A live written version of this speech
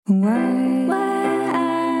What are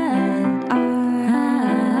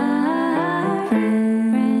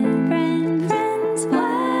friends? What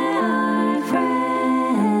are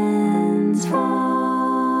friends for?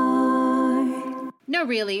 No,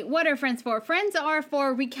 really. What are friends for? Friends are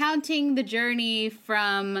for recounting the journey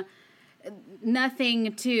from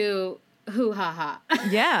nothing to hoo-ha-ha.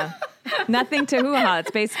 Yeah. Nothing to hoo-ha.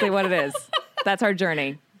 It's basically what it is. That's our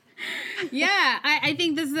journey. Yeah, I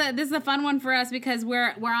think this is a fun one for us because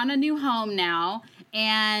we're on a new home now,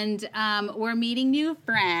 and we're meeting new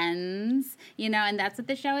friends, and that's what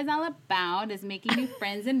the show is all about, is making new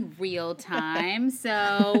friends in real time.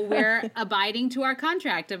 So we're abiding to our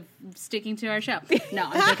contract of sticking to our show. No,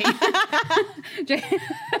 I'm joking.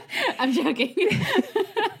 I'm joking.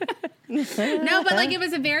 No, but it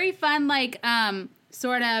was a very fun,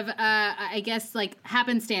 sort of, I guess,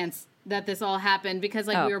 happenstance that this all happened because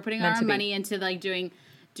we were putting our money into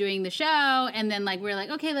doing the show, and then we were like,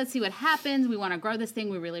 okay, let's see what happens. We want to grow this thing.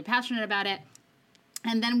 We're really passionate about it.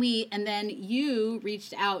 And then you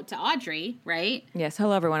reached out to Audrey, right? Yes.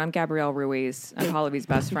 Hello, everyone. I'm Gabrielle Ruiz. I'm Pallavi's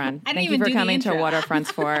best friend. I didn't Thank you even for do the coming to intro. What Are Friends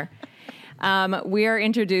For. We are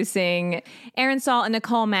introducing Erin Saul and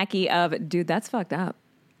Nicole Mackey of Dude, That's Fucked Up.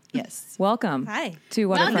 Yes. Welcome. Hi. To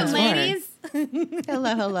What Are Welcome, Friends ladies.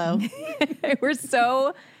 Hello. For. We're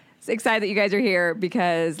so excited that you guys are here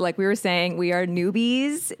because, like we were saying, we are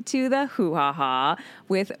newbies to the hoo-ha-ha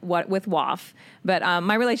with WAF. But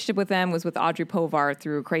my relationship with them was with Audrey Povar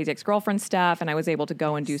through Crazy Ex-Girlfriend stuff, and I was able to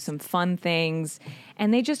go and do some fun things.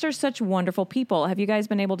 And they just are such wonderful people. Have you guys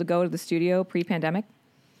been able to go to the studio pre-pandemic?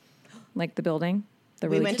 Like the building? The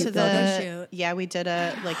really We went cute to building? the shoot. Yeah, we did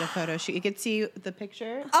a photo shoot. You could see the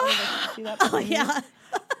picture. See that Oh, yeah.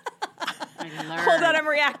 Hold on, I'm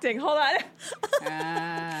reacting. Hold on.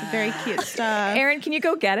 Very cute stuff. Erin, can you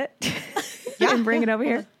go get it? And bring it over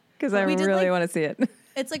here? Because I We did, really want to see it.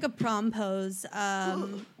 It's like a prom pose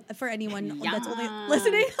for anyone that's only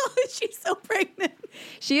listening. Oh, she's so pregnant.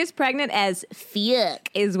 She is pregnant as fuck,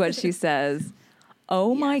 is what she says.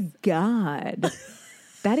 Oh my God.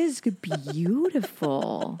 That is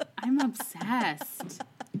beautiful. I'm obsessed.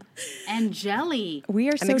 And jelly. We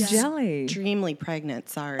are so I'm jelly. Extremely pregnant.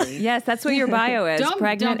 Sorry. Yes, that's what your bio is. Don't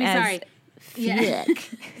Pregnant be as sorry. Yeah.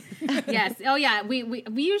 fuck. Yes. Oh, yeah. We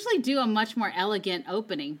usually do a much more elegant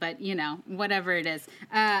opening, but whatever it is.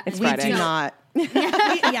 It's We Friday. do not.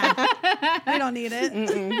 Yeah. We don't need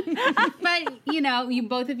it. But you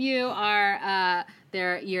both of you are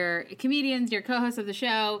you're comedians, you're co-hosts of the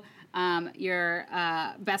show, you're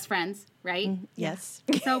best friends, right? Yes.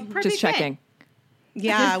 So perfect. Just fit. checking.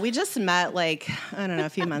 Yeah, we just met I don't know, a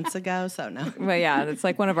few months ago. So no. But yeah, it's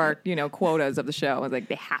like one of our, quotas of the show. It's like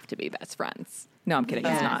they have to be best friends. No, I'm kidding.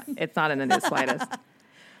 It's not. It's not in the slightest.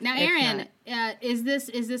 Now, Erin, is this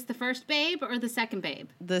the first babe or the second babe?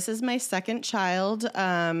 This is my second child.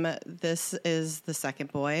 This is the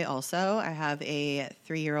second boy also. I have a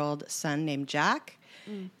 3-year-old son named Jack.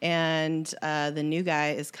 And the new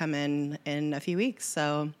guy is coming in a few weeks.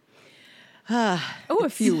 So A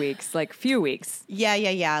few weeks. Like few weeks. yeah.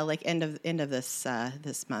 End of this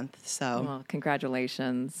month. So Well,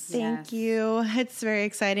 congratulations. thank you. It's very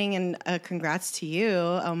exciting, and congrats to you.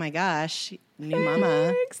 Oh my gosh, new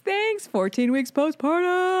mama. Thanks. 14 weeks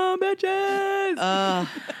postpartum, bitches.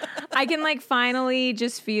 I can finally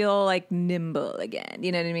just feel nimble again.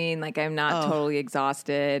 You know what I mean? Like I'm not totally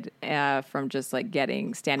exhausted from just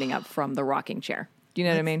standing up from the rocking chair. Do you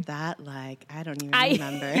know what I mean? That I don't even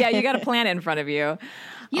remember. Yeah, you got a plan in front of you.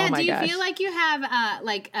 Yeah, Oh my do you gosh. feel like you have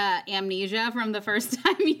amnesia from the first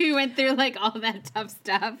time you went through all that tough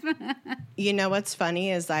stuff? You know what's funny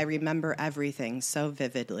is I remember everything so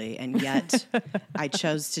vividly, and yet I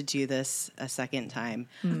chose to do this a second time.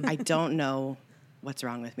 I don't know what's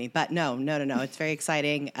wrong with me, but no. It's very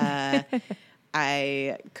exciting.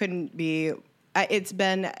 I couldn't be. It's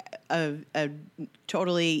been a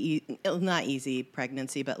totally not easy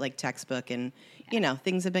pregnancy, but textbook, and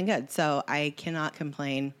things have been good. So I cannot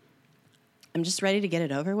complain. I'm just ready to get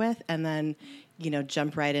it over with, and then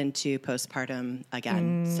jump right into postpartum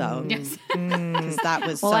again. So Yes. because that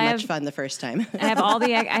was Well, so I much have- fun the first time. I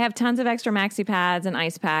have tons of extra maxi pads and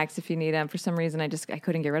ice packs if you need them. For some reason, I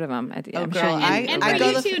couldn't get rid of them. I'm girl, sure you And I for go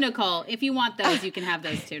you the- too, Nicole. If you want those, you can have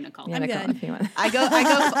those too, Nicole. Yeah, I'm Nicole, good. if you want. I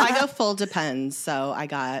go full depends. So I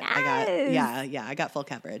got I got full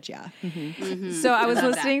coverage. Yeah. So I was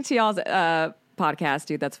Love listening to y'all's podcast,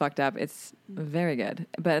 Dude, That's Fucked Up. It's very good.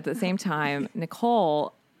 But at the same time,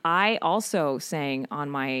 Nicole, I also sang on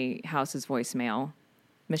my house's voicemail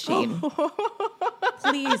machine.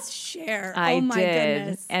 Please share. I oh my did.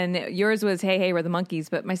 goodness. And yours was Hey, Hey, We're the Monkeys.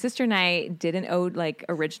 But my sister and I did an ode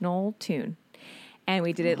original tune. and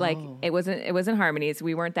we did it like it wasn't harmonies.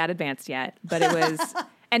 We weren't that advanced yet, but it was.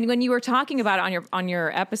 And when you were talking about it on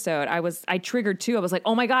your episode, I triggered too. I was like,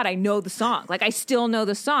 oh my God, I know the song. Like I still know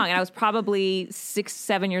the song. And I was probably 6,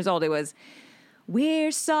 7 years old. It was,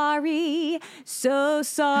 we're sorry, so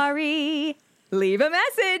sorry. Leave a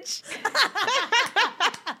message.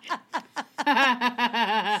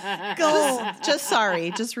 Gold. Just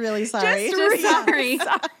sorry. Just really sorry. Just sorry.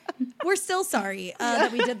 We're still sorry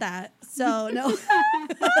that we did that. So no.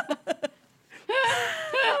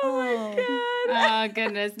 Oh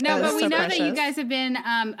goodness, no, That but was we so know that you precious. guys have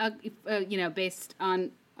been, based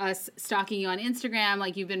on us stalking you on Instagram,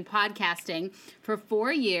 like you've been podcasting for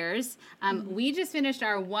 4 years. We just finished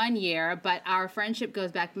our 1 year, but our friendship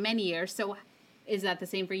goes back many years. So, is that the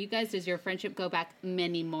same for you guys? Does your friendship go back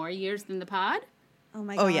many more years than the pod? Oh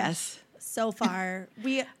my gosh. Oh, yes. So far,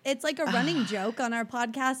 it's like a running joke on our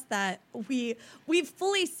podcast that we've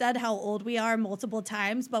fully said how old we are multiple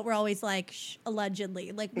times, but we're always like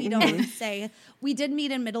allegedly. Like we don't say we did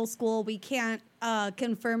meet in middle school. We can't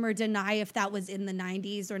confirm or deny if that was in the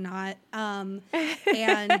 90s or not. And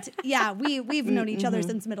yeah, we've known each other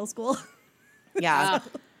since middle school. Yeah.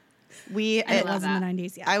 I It love was in the that.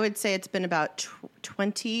 90s. Yeah, I would say it's been about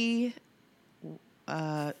 20.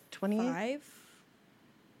 5.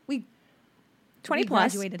 We 20 we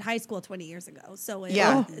plus. graduated high school 20 years ago, so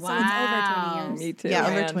Yeah. it's Wow. over 20 years. Me too. Yeah,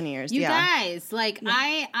 over man. 20 years. You yeah. guys, like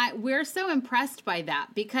we're so impressed by that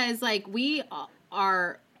because like we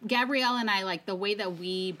are Gabrielle and I, like the way that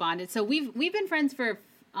we bonded. So we've been friends for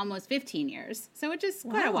almost 15 years, so which is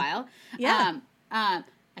quite a Wow. while. Yeah. I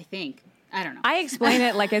think. I don't know. I explain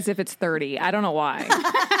it like as if it's 30. I don't know why.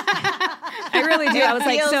 I really do. I was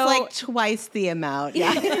like, Feels so like twice the amount.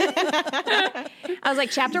 Yeah. I was like,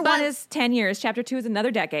 chapter 1 is 10 years. Chapter 2 is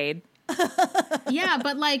another decade. Yeah,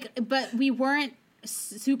 but we weren't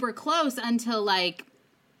super close until like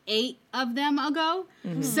 8 of them ago.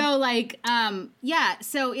 So like,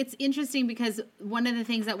 so it's interesting because one of the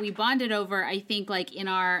things that we bonded over, I think like in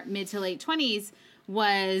our mid to late 20s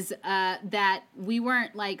was that we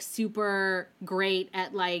weren't like super great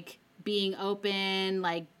at like being open,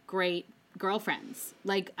 like great girlfriends.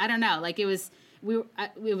 Like, I don't know, like it was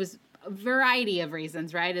a variety of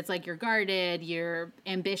reasons, right? It's like you're guarded, you're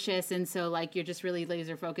ambitious, and so like you're just really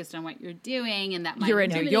laser focused on what you're doing, and that might You're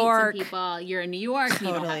in New intimidate some York. people. You're in New York, and you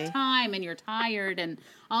don't Totally. have time, and you're tired, and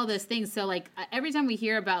all those things. So like every time we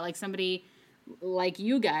hear about like somebody like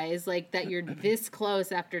you guys, like that you're this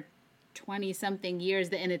close after 20 something years,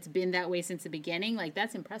 and it's been that way since the beginning, like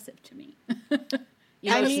that's impressive to me.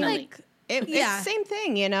 I mean, Emotionally. It's same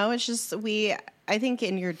thing, you know. It's just I think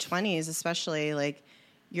in your 20s, especially, like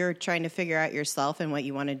you're trying to figure out yourself and what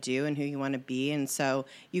you want to do and who you want to be, and so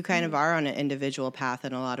you kind of are on an individual path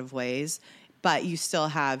in a lot of ways. But you still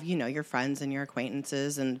have, you know, your friends and your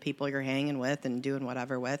acquaintances and the people you're hanging with and doing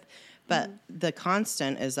whatever with. But the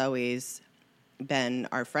constant has always been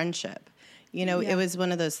our friendship. You know, it was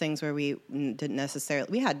one of those things where we didn't necessarily,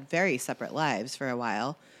 we had very separate lives for a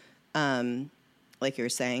while. Like you were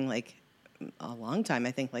saying, like a long time,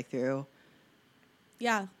 I think, like through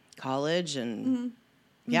college and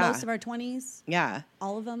Most of our 20s. yeah.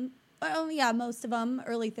 All of them. Oh yeah, most of them.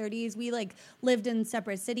 Early 30s. We like lived in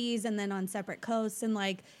separate cities and then on separate coasts, and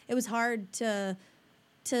like it was hard to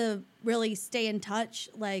really stay in touch.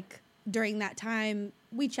 Like during that time,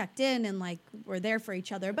 we checked in and like we're there for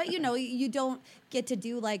each other. But you know, you don't get to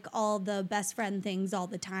do like all the best friend things all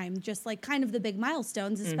the time. Just like kind of the big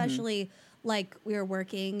milestones, especially like we were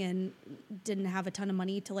working and didn't have a ton of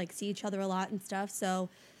money to like see each other a lot and stuff. So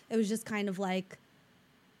it was just kind of like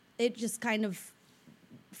it just kind of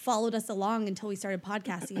followed us along until we started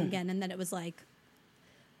podcasting again, and then it was like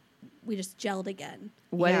we just gelled again.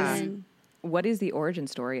 What is Yeah. And what is the origin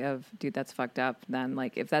story of Dude That's Fucked Up then?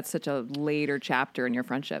 Like if that's such a later chapter in your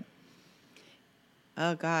friendship.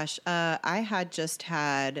 Oh gosh, I had just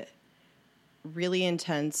had really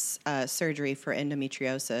intense surgery for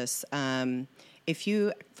endometriosis.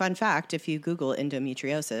 Fun fact, if you Google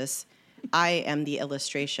endometriosis, I am the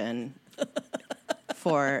illustration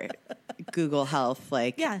for Google Health.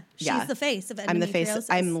 Like, she's the face of endometriosis. I'm the face.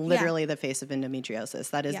 I'm Yeah. literally the face of endometriosis.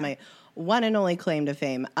 That is Yeah. my one and only claim to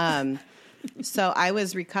fame. So I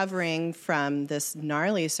was recovering from this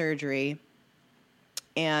gnarly surgery,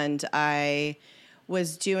 and I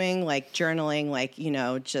was doing like journaling, like, you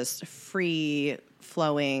know, just free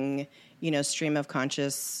flowing, you know, stream of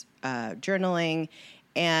conscious journaling.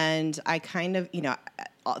 And I kind of, you know,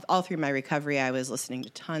 all through my recovery, I was listening to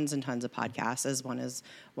tons and tons of podcasts, as one is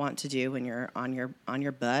wont to do when you're on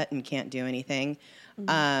your butt and can't do anything.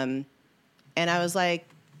 And I was like,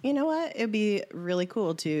 you know what? It'd be really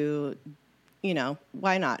cool to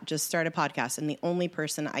why not just start a podcast? And the only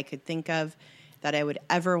person I could think of that I would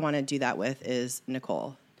ever want to do that with is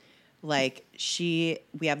Nicole. Like we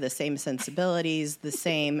have the same sensibilities, the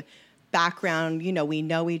same background, we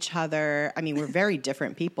know each other. I mean, we're very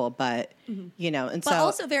different people, but, and But so.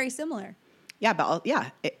 also very similar. Yeah, but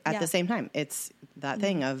at Yeah. the same time, it's that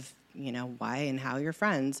thing of, why and how you're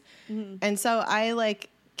friends. And so I like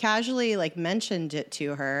casually like mentioned it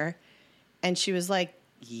to her and she was like,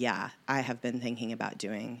 yeah, I have been thinking about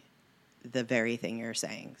doing the very thing you're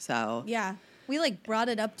saying. So Yeah. We like brought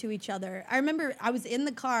it up to each other. I remember I was in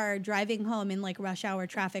the car driving home in like rush hour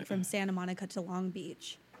traffic from Santa Monica to Long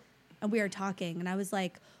Beach. And we were talking and I was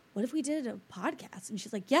like, what if we did a podcast? And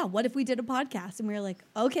she's like, yeah, what if we did a podcast? And we were like,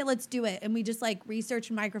 okay, let's do it. And we just like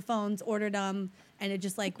researched microphones, ordered them, and it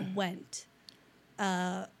just like went.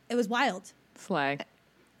 It was wild. Slay.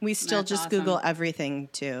 we still That's just awesome. Google everything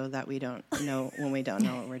too that we don't know when we don't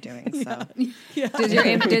know what we're doing. So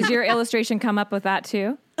Does your illustration come up with that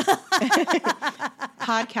too?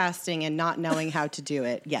 podcasting and not knowing how to do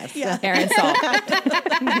it. Yes. Aaron Salt.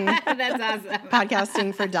 That's awesome.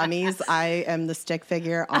 Podcasting for Dummies. I am the stick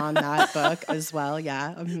figure on that book as well.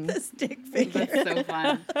 Yeah. Mhm. Stick figure. That's so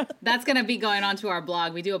fun. That's going to be going on to our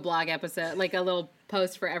blog. We do a blog episode, like a little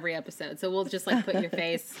post for every episode. So we'll just like put your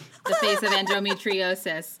face, the face of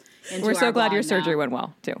endometriosis. Into We're so our glad blog your surgery now. went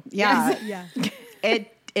well too. Yeah. Yeah.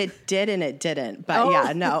 It did and it didn't. But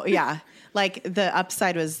yeah, no, yeah. Like the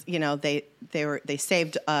upside was, you know, they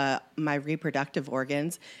saved my reproductive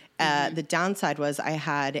organs. The downside was I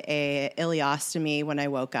had a ileostomy when I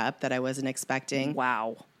woke up that I wasn't expecting.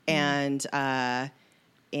 Wow. And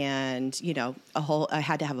you know, I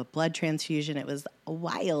had to have a blood transfusion. It was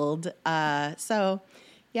wild. So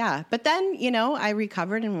yeah, but then, you know, I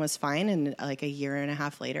recovered and was fine. And like a year and a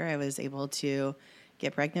half later, I was able to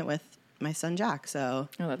get pregnant with my son, Jack. So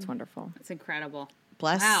Oh, that's wonderful. It's incredible.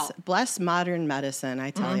 bless modern medicine,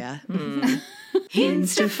 I tell ya.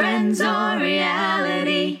 Hints to friends or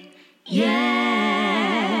reality.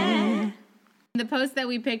 Yeah. The post that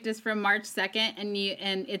we picked is from March 2nd, and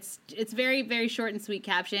it's very, very short and sweet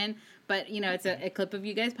caption, but you know, it's a clip of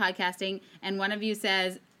you guys podcasting, and one of you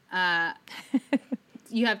says,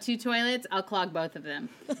 you have 2 toilets, I'll clog both of them.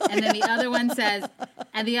 And then the other one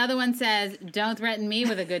says, don't threaten me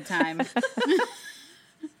with a good time.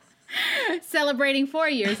 Celebrating 4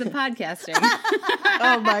 years of podcasting.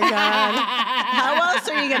 Oh my God. How else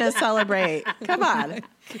are you going to celebrate? Come on.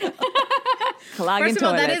 Clogging First of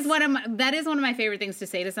all, toilets. that is one of my favorite things to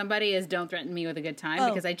say to somebody is don't threaten me with a good time, Oh.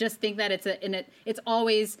 because I just think that it's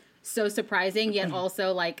always so surprising yet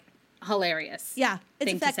also like hilarious. Yeah. It's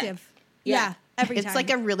thing to say. effective. Yeah. Yeah. Every It's time. like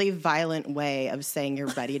a really violent way of saying you're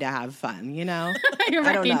ready to have fun, you know? You're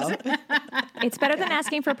I don't right. know. It's better than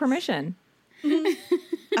asking for permission.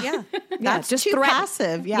 yeah. That's just too threaten.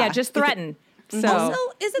 passive. Yeah. Yeah, just threaten. So Also,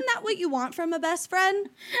 isn't that what you want from a best friend?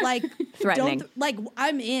 Like Threatening. Don't like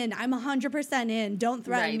I'm in. I'm 100% in. Don't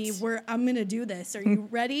threaten me. Right. I'm gonna do this. Are you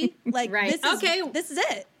ready? Like Right. This is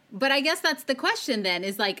it. But I guess that's the question then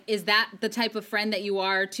is that the type of friend that you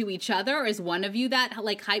are to each other, or is one of you that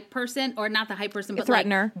like hype person, or not the hype person, but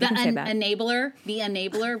threatener. like You can say that. the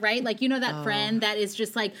enabler, right? Like, you know, that friend that is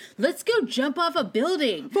just like, let's go jump off a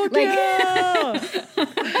building.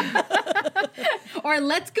 Or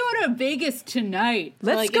let's go to Vegas tonight.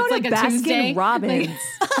 let's Like, go it's to like a Baskin Tuesday. Robbins.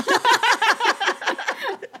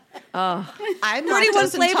 I'm 31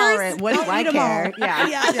 lactose flavors? intolerant. What do Don't I eat 'em care? all.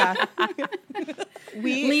 Yeah.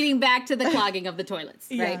 We, Leading back to the clogging of the toilets,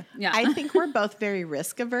 right? Yeah. I think we're both very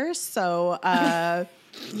risk averse. So,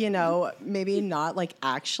 you know, maybe not like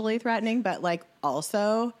actually threatening, but like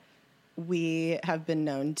also we have been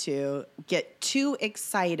known to get too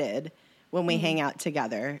excited when we hang out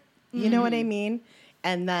together. You know what I mean?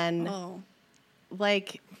 And then Oh.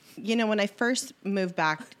 like, you know, when I first moved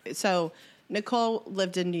back, so Nicole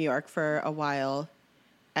lived in New York for a while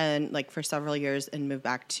and like for several years and moved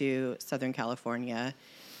back to Southern California.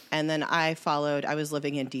 And then I was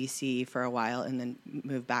living in DC for a while and then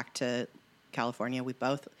moved back to California. We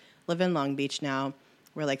both live in Long Beach now.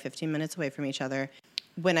 We're like 15 minutes away from each other.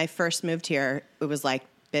 When I first moved here, it was like,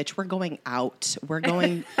 bitch, we're going out. We're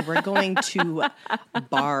going to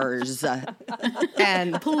bars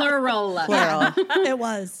and Plural. plural. It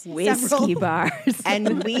was Whiskey several. bars.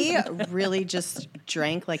 And we really just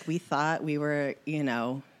drank like we thought we were, you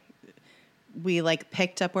know, we like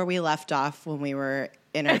picked up where we left off when we were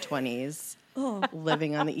in our 20s,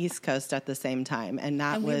 living on the East Coast at the same time. And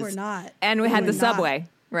that And was, we were not. And we had were the not. subway.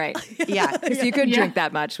 Right. yeah, So you couldn't drink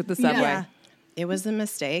that much with the subway. Yeah. it was a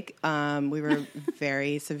mistake. We were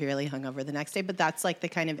very severely hungover the next day, but that's like the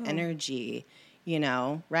kind of energy,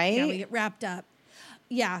 right? Yeah, we get wrapped up.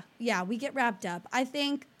 Yeah, we get wrapped up. I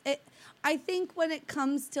think when it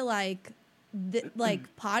comes to like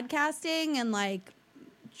podcasting and like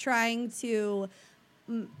trying to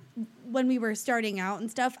when we were starting out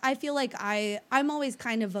and stuff, I feel like I'm always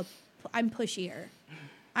kind of I'm pushier.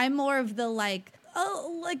 I'm more of the like,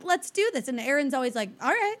 oh, like let's do this, and Aaron's always like, all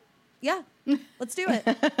right, yeah, let's do it,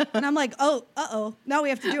 and I'm like, oh, now we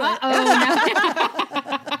have to do it.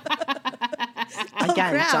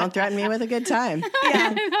 Again, crap. don't threaten me with a good time.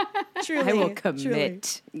 Yeah, truly, I will truly.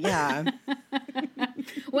 commit. Yeah.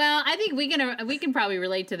 Well, I think we can probably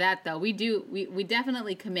relate to that though. We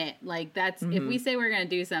definitely commit. Like that's if we say we're going to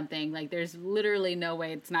do something, like there's literally no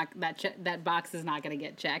way it's not that box is not going to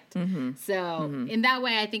get checked. So in that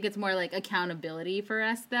way, I think it's more like accountability for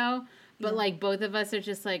us though. But like both of us are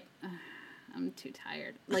just like, I'm too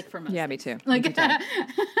tired. Like for most. Yeah, me too. Like,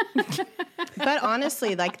 But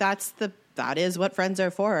honestly, like that is what friends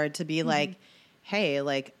are for, to be like, hey,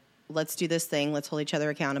 like let's do this thing, let's hold each other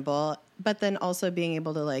accountable, but then also being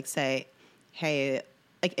able to like say, hey,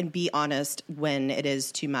 like, and be honest when it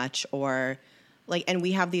is too much, or like, and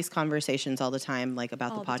we have these conversations all the time, like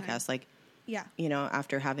about the podcast, like, Yeah.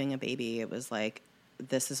 After having a baby, it was like,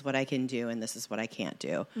 this is what I can do and this is what I can't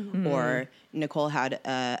do. Or Nicole had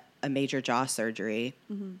a major jaw surgery.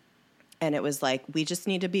 And it was like, we just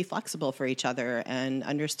need to be flexible for each other and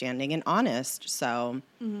understanding and honest. So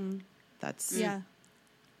that's,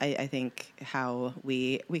 I think how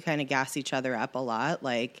we kind of gas each other up a lot,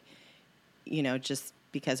 like, just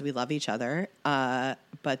because we love each other.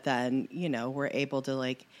 But then, we're able to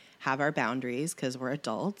like have our boundaries because we're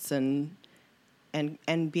adults and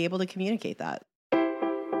be able to communicate that.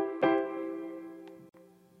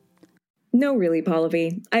 No, really,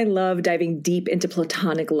 Pallavi. I love diving deep into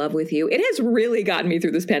platonic love with you. It has really gotten me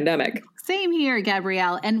through this pandemic. Same here,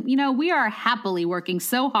 Gabrielle. And, we are happily working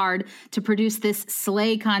so hard to produce this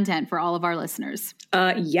slay content for all of our listeners.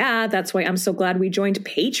 Yeah, that's why I'm so glad we joined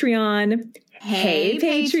Patreon. Hey,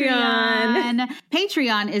 Patreon.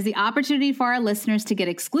 Patreon is the opportunity for our listeners to get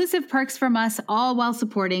exclusive perks from us, all while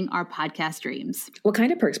supporting our podcast dreams. What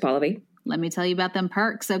kind of perks, Pallavi? Let me tell you about them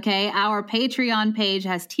perks, okay? Our Patreon page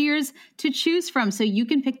has tiers to choose from, so you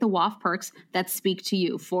can pick the WAF perks that speak to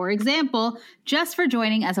you. For example, just for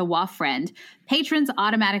joining as a WAF friend, patrons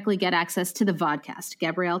automatically get access to the vodcast.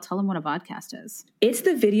 Gabrielle, tell them what a vodcast is. It's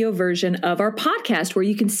the video version of our podcast where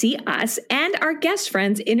you can see us and our guest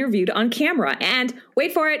friends interviewed on camera. And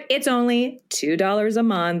wait for it, it's only $2 a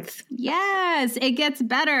month. Yes, it gets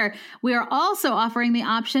better. We are also offering the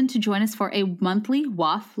option to join us for a monthly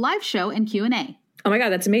WAF live show and Q&A. Oh my God,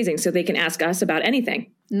 that's amazing. So they can ask us about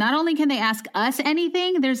anything. Not only can they ask us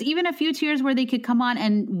anything, there's even a few tiers where they could come on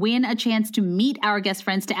and win a chance to meet our guest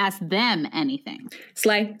friends to ask them anything.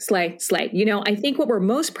 Slay, slay, slay. I think what we're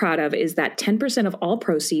most proud of is that 10% of all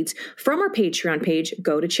proceeds from our Patreon page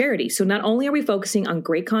go to charity. So not only are we focusing on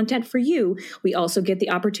great content for you, we also get the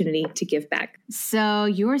opportunity to give back. So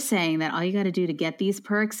you're saying that all you got to do to get these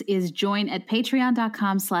perks is join at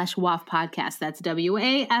patreon.com/WAF podcast. That's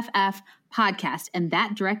WAFF podcast. And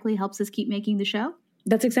that directly helps us keep making the show?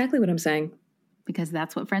 That's exactly what I'm saying. Because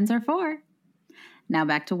that's what friends are for. Now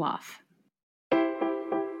back to WAF.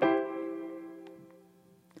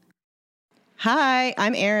 Hi,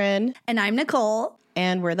 I'm Erin. And I'm Nicole.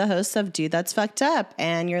 And we're the hosts of Dude That's Fucked Up.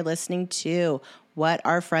 And you're listening to What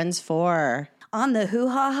Are Friends For? On the Hoo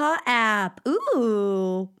Ha Ha app.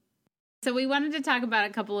 Ooh. So we wanted to talk about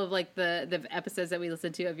a couple of like the episodes that we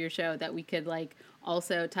listened to of your show that we could like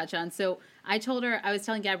also touch on. So I was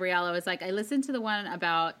telling Gabrielle, I was like, I listened to the one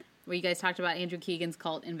about where you guys talked about Andrew Keegan's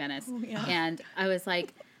cult in Venice. Oh, yeah. And I was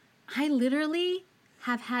like, I literally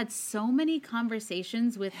have had so many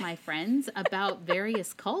conversations with my friends about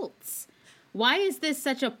various cults. Why is this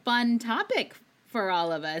such a fun topic for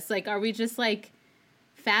all of us? Like, are we just like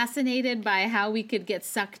fascinated by how we could get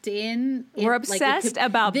sucked in? We're obsessed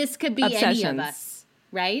about this could be obsessions. any of us,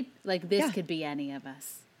 right? Like this could be any of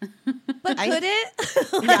us. But could it?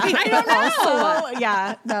 I don't know. Also,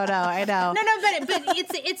 yeah, no, I know. No, but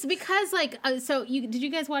it's because like so did you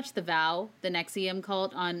guys watch The Vow, the NXIVM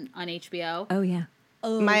cult on HBO? Oh, yeah.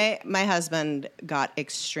 My husband got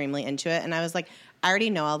extremely into it, and I was like, I already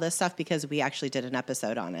know all this stuff because we actually did an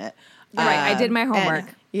episode on it. Right, I did my homework.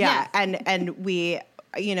 And we,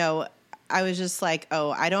 I was just like, oh,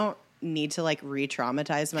 I don't need to like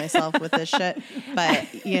re-traumatize myself with this shit. But,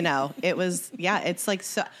 it was, it's like,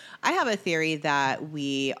 so I have a theory that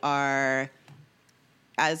we are,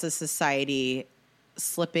 as a society,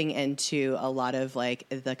 slipping into a lot of like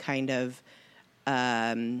the kind of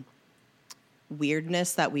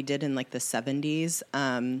weirdness that we did in like the 70s.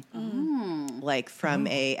 Like from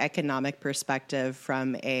a economic perspective,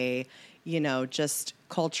 from a, just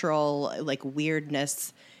cultural like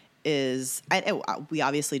weirdness we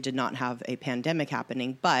obviously did not have a pandemic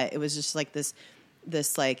happening, but it was just like this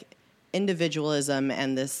like individualism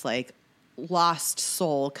and this like lost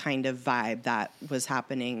soul kind of vibe that was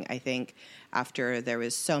happening, I think, after there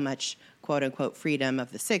was so much quote unquote freedom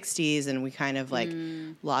of the 60s and we kind of like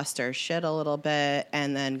lost our shit a little bit.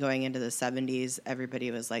 And then going into the 70s,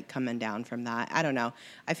 everybody was like coming down from that. I don't know.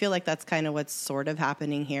 I feel like that's kind of what's sort of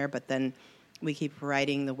happening here, but then we keep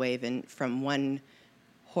riding the wave in from one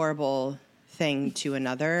horrible thing to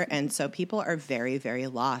another. And so people are very, very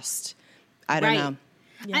lost. I don't know.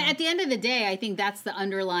 Yeah. At the end of the day, I think that's the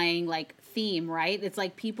underlying like theme, right? It's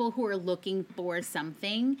like people who are looking for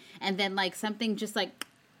something and then like something just like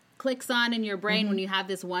clicks on in your brain when you have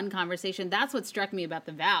this one conversation. That's what struck me about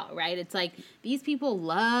The Vow, right? It's like these people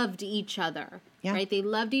loved each other, right? They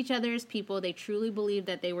loved each other as people. They truly believed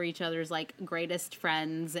that they were each other's like greatest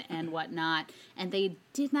friends and whatnot. And they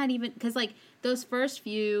did not even, because like those first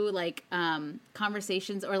few like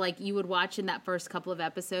conversations, or like you would watch in that first couple of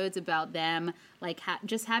episodes about them like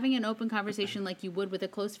just having an open conversation like you would with a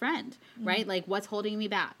close friend, right? Like what's holding me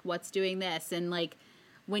back? What's doing this? And like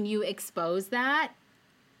when you expose that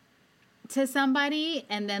to somebody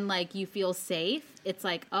and then like you feel safe, it's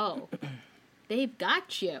like, oh, they've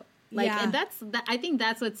got you. Like, and I think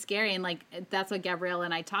that's what's scary. And like, that's what Gabrielle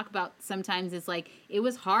and I talk about sometimes is like, it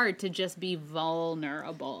was hard to just be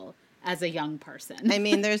vulnerable as a young person. I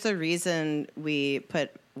mean, there's a reason we put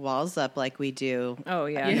walls up like we do. Oh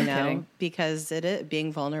yeah. You No know, kidding. because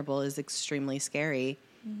being vulnerable is extremely scary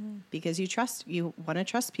because you want to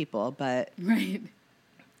trust people, but Right.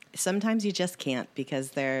 sometimes you just can't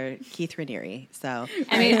because they're Keith Raniere. So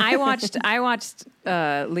I mean, I watched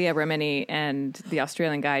Leah Remini and the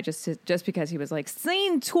Australian guy just because he was like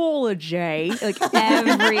Scientology like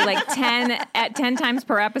every like 10 times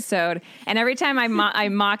per episode, and every time I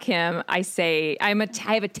mock him, I say I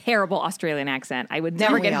have a terrible Australian accent. I would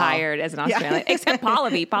never get hired as an Australian, except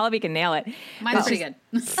Pallavi. Pallavi can nail it. Mine's pretty good.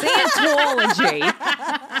 Scientology.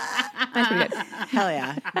 That's pretty good. hell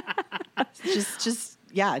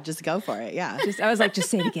yeah, just go for it. Yeah. I was like, just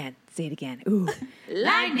say it again. Say it again. Ooh.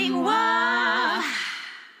 Lightning Wall.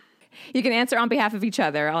 You can answer on behalf of each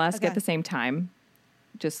other. I'll ask Okay. at the same time.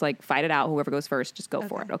 Just like fight it out. Whoever goes first, just go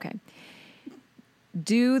for it. Okay.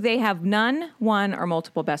 Do they have none, one, or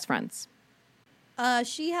multiple best friends?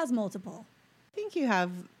 She has multiple. I think you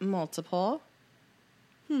have multiple.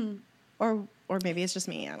 Or maybe it's just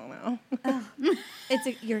me. I don't know.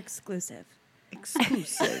 You're exclusive.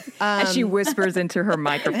 Exclusive. As she whispers into her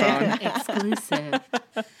microphone. Exclusive.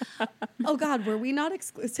 Oh God, were we not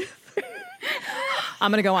exclusive?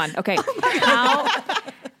 I'm going to go on. Okay.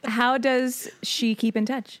 How does she keep in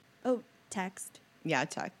touch? Oh, text. Yeah,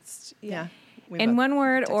 text. Yeah. We In both one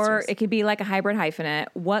word, or texters. it could be like a hybrid hyphenate.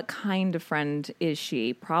 What kind of friend is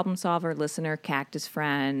she? Problem solver, listener, cactus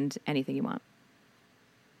friend, anything you want.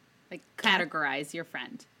 Like categorize your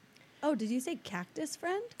friend. Oh, did you say cactus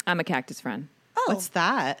friend? I'm a cactus friend. Oh, What's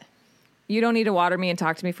that? You don't need to water me and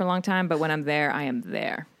talk to me for a long time, but when I'm there, I am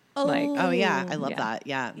there. Oh. Like, Oh yeah, I love Yeah. that.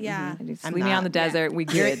 Yeah. Yeah. just I'm leave me on not. the desert. We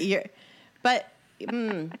You're, good. but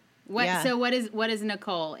What? Yeah. So what is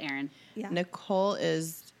Nicole, Aaron? yeah. Nicole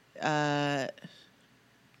is, I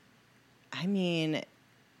mean,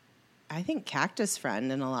 I think cactus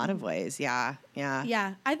friend in a lot of ways. Yeah. Yeah.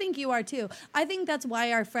 Yeah, I think you are too. I think that's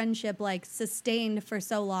why our friendship like sustained for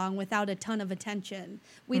so long without a ton of attention.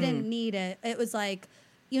 We didn't need it. It was like,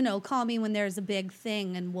 call me when there's a big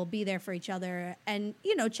thing and we'll be there for each other and,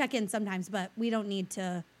 check in sometimes, but we don't need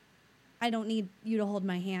to, I don't need you to hold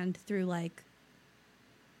my hand through like,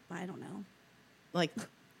 I don't know. Like,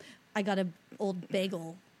 I got an old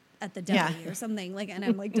bagel at the deli or something like, and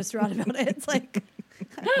I'm like distraught about it. It's like,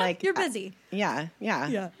 you're busy. yeah. Yeah.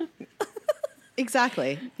 Yeah.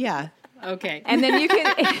 Exactly. Yeah. Okay. And then you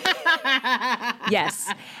can yes.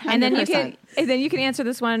 And then you 100%. can answer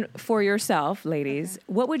this one for yourself, ladies.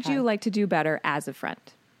 What would you like to do better as a friend?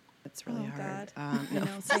 It's really Oh, hard. God. No, I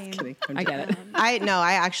know, same. kidding. I get it.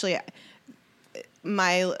 I actually,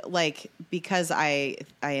 because I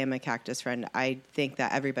am a cactus friend, I think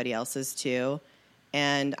that everybody else is too.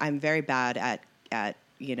 And I'm very bad at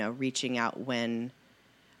reaching out when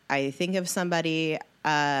I think of somebody,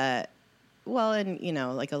 well, and,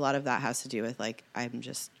 like a lot of that has to do with like, I'm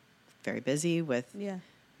just very busy with Yeah.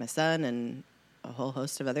 my son and a whole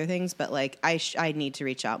host of other things. But like, I need to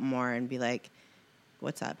reach out more and be like,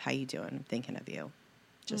 what's up? How you doing? I'm thinking of you.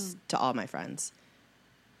 Just to all my friends,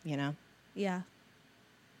 Yeah.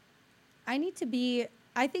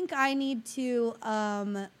 I think I need to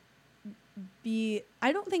be.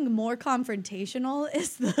 I don't think more confrontational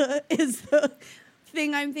is the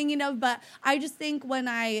thing I'm thinking of, but I just think when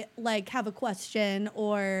I like have a question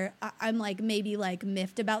or I'm like maybe like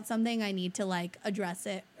miffed about something, I need to like address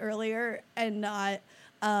it earlier and not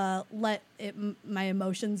let my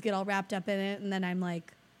emotions get all wrapped up in it, and then I'm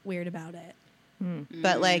like weird about it.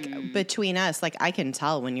 But like between us, like I can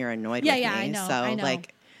tell when you're annoyed with me. I know. So I know.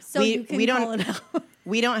 like So you can call it out.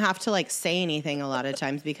 we don't have to like say anything a lot of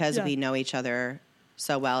times because Yeah. we know each other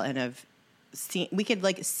so well and have seen. We could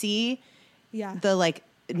like see Yeah. the like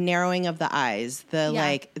narrowing of the eyes, the Yeah.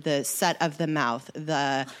 like the set of the mouth,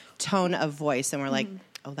 the tone of voice, and we're like,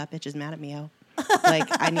 oh, that bitch is mad at me. Oh, like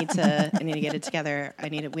I need to get it together.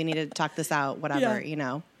 We need to talk this out. Whatever, Yeah. you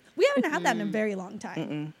know. We haven't had that in a very long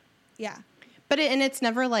time. Yeah. But it's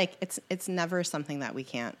never like it's never something that we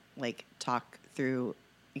can't like talk through,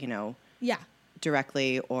 you know, Yeah.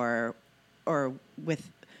 directly or with,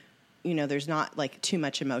 you know, there's not like too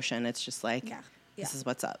much emotion. It's just like Yeah. this is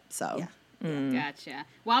what's up. So Yeah. Gotcha.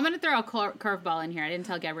 Well, I'm going to throw a curveball in here. I didn't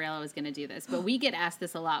tell Gabriella I was going to do this, but we get asked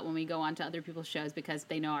this a lot when we go on to other people's shows because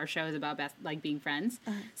they know our show is about being friends.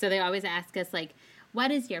 So they always ask us like, what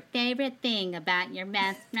is your favorite thing about your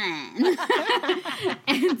best friend?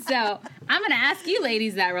 And so I'm going to ask you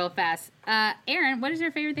ladies that real fast. Erin, what is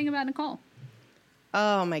your favorite thing about Nicole?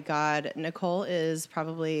 oh my God, Nicole is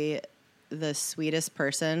probably the sweetest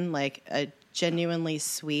person, like a genuinely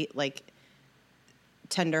sweet, like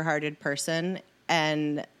tenderhearted person.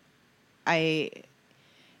 And it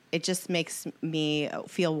just makes me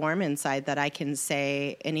feel warm inside that I can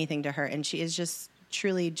say anything to her. And she is just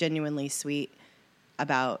truly, genuinely sweet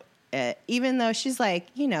about it. Even though she's like,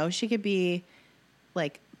 you know, she could be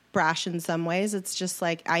like brash in some ways. It's just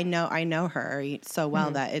like, I know her so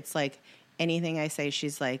well that it's like anything I say,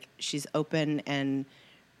 she's open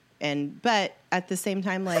but at the same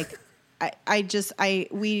time, like, I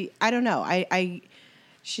don't know.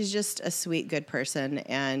 She's just a sweet, good person,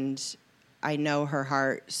 and I know her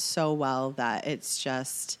heart so well that it's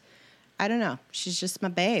just, I don't know. She's just my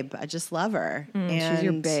babe. I just love her. And She's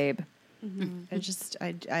your babe.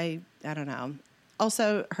 I don't know.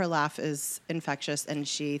 Also, her laugh is infectious, and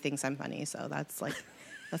she thinks I'm funny, so that's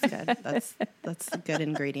good. That's good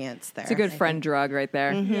ingredients there. It's a good friend drug right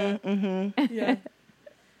there. Yeah.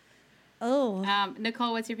 Oh.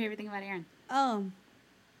 Nicole, what's your favorite thing about Erin?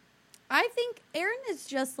 I think Erin is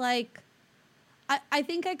just like, I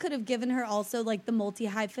think I could have given her also like the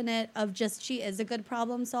multi-hyphenate of just she is a good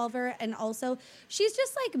problem solver. And also she's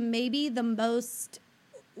just like maybe the most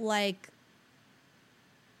like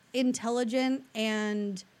intelligent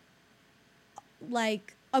and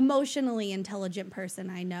like emotionally intelligent person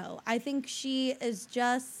I know. I think she is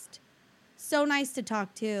just so nice to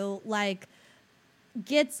talk to, like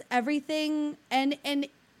gets everything and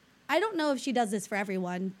I don't know if she does this for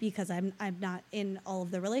everyone because I'm not in all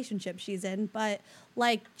of the relationships she's in, but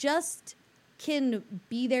like just can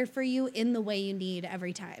be there for you in the way you need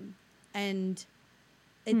every time. And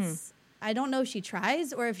it's I don't know if she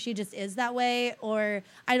tries or if she just is that way or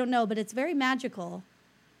I don't know, but it's very magical.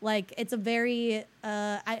 Like it's a very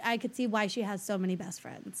I could see why she has so many best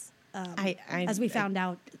friends. As we found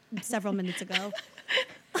out several minutes ago.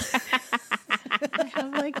 I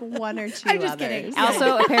have like one or two I'm just others. kidding.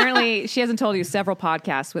 Also, apparently, she hasn't told you several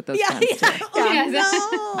podcasts with those friends, too. Oh,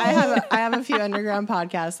 no. I have a few underground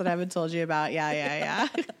podcasts that I haven't told you about. Yeah.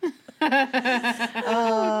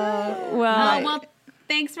 Well,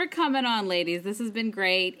 thanks for coming on, ladies. This has been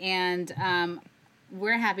great, and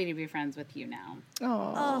we're happy to be friends with you now.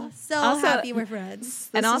 Oh, so Also- happy we're friends.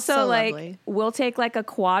 And This is also, so like, lovely. we'll take like a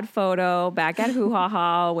quad photo back at Hoo Ha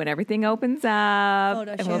Ha when everything opens up,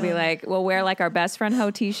 Photo and we'll be shoot. like, we'll wear like our best friend ho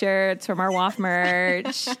T-shirts from our WAF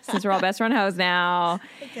merch since we're all best friend hoes now.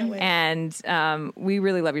 can't wait. And we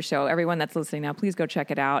really love your show. Everyone that's listening now, please go check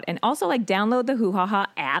it out. And also, like, download the Hoo Ha Ha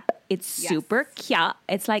app. It's super cute.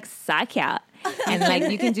 It's like so cute, and like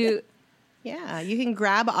you can do. Yeah, you can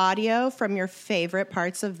grab audio from your favorite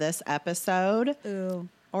parts of this episode Ooh.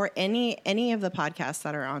 or any of the podcasts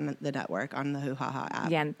that are on the network on the Hoo Ha Ha app.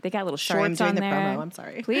 Yeah, and they got little Sorry, I'm shorts doing on the there. promo. I'm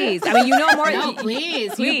sorry. Please, I mean, you know more. No,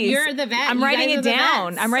 please. Please, You're the vet. I'm You writing guys it are the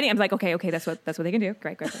down. vets. I'm writing. I'm like, okay, that's what they can do.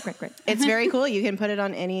 Great. It's very cool. You can put it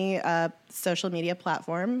on any social media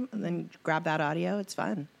platform and then grab that audio. It's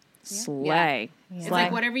fun. Slay. It's Slay.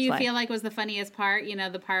 like whatever you Slay. feel like was the funniest part,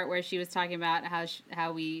 the part where she was talking about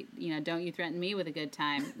how we, don't you threaten me with a good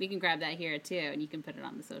time. We can grab that here too, and you can put it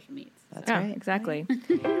on the social medias. That's Yeah, right. exactly.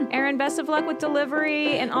 Erin, best of luck with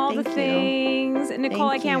delivery and all the Thank you. things. Nicole,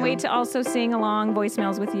 Thank I can't you. wait to also sing along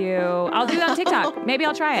voicemails with you. I'll do it on TikTok. Maybe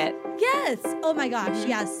I'll try it. Yes. Oh my gosh.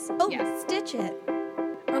 Yes. Oh, Yes. stitch it.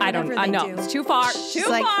 Or I don't whatever they know. do. It's too far. She's Too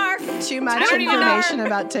like, far. Too much don't even know. information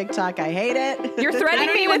about TikTok. I hate it. You're threatening I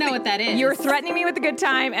don't me even with know what that is. You're threatening me with a good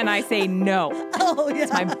time, and I say no. Oh yeah.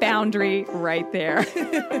 My boundary right there.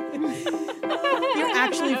 You're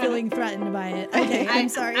actually feeling threatened by it. Okay. I'm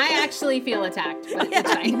sorry. I actually feel attacked, but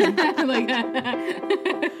it's fine.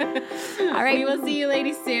 All right. We will see you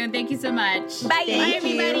ladies soon. Thank you so much. Bye. Bye,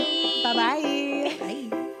 everybody. Bye-bye. Bye.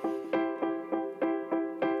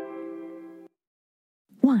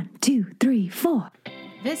 1, 2, 3, 4.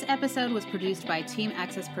 This episode was produced by Team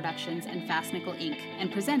Access Productions and Fast Nickel Inc.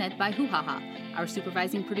 and presented by Hoo Ha Ha. Our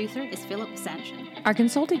supervising producer is Philip Sanchin. Our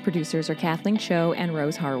consulting producers are Kathleen Cho and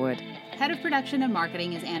Rose Harwood. Head of production and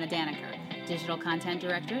marketing is Anna Danaker. Digital content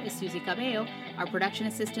director is Susie Cabello. Our production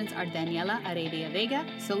assistants are Daniela Aredia Vega,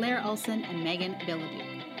 Soler Olsen, and Megan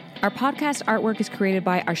Billadu. Our podcast artwork is created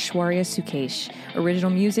by Aishwarya Sukesh.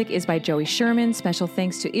 Original music is by Joey Sherman. Special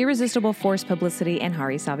thanks to Irresistible Force Publicity and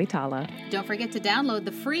Hari Savitala. Don't forget to download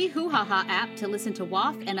the free Hoo Ha Ha app to listen to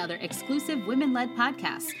WAF and other exclusive women-led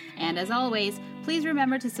podcasts. And as always, please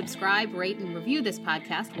remember to subscribe, rate, and review this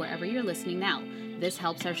podcast wherever you're listening now. This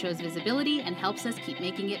helps our show's visibility and helps us keep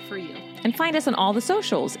making it for you. And find us on all the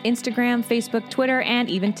socials, Instagram, Facebook, Twitter, and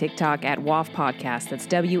even TikTok at WAF Podcast. That's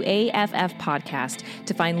WAFF Podcast.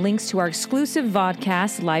 To find links to our exclusive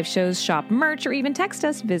vodcasts, live shows, shop merch, or even text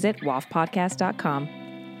us, visit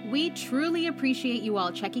wafpodcast.com. We truly appreciate you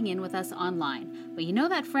all checking in with us online. But you know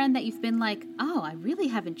that friend that you've been like, oh, I really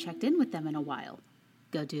haven't checked in with them in a while?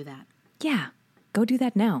 Go do that. Yeah, go do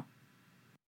that now.